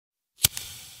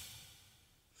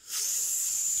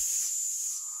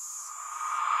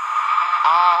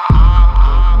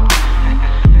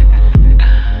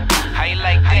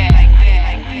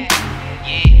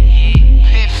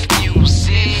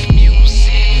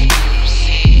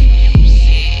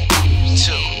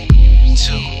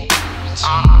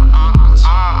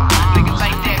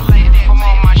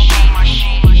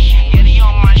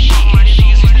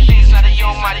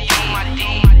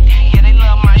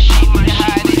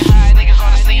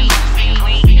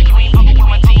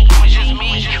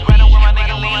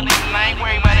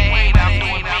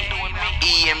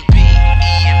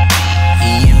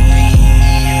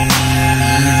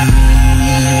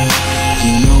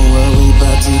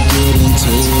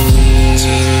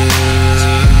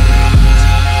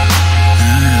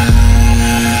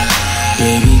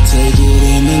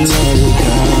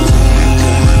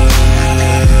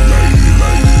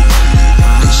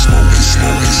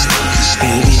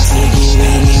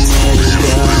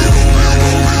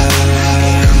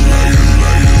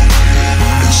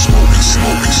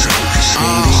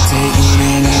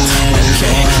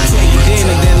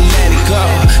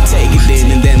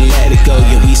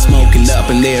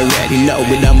You know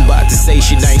what I'm about to say,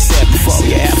 shit I ain't said before.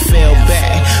 Yeah, I fell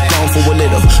back, gone for a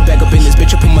little. Back up in this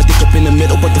bitch, I put my dick up in the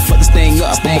middle. But the fuck this thing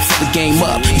up, I'ma fuck the game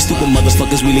up. You stupid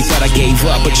motherfuckers really thought I gave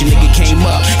up, but your nigga came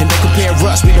up. And they compare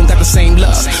us, we don't got the same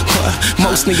love.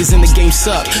 Most niggas in the game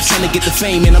suck, trying to get the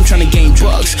fame and I'm trying to gain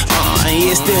drugs. And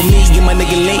it's still me and my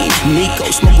nigga lean.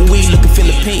 Niko, smoking weed, looking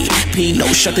Philippine. P,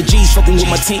 no, shut the G's, fucking with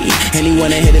my team.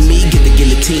 Anyone ahead of me, get the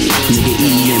guillotine. Nigga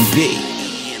EMB.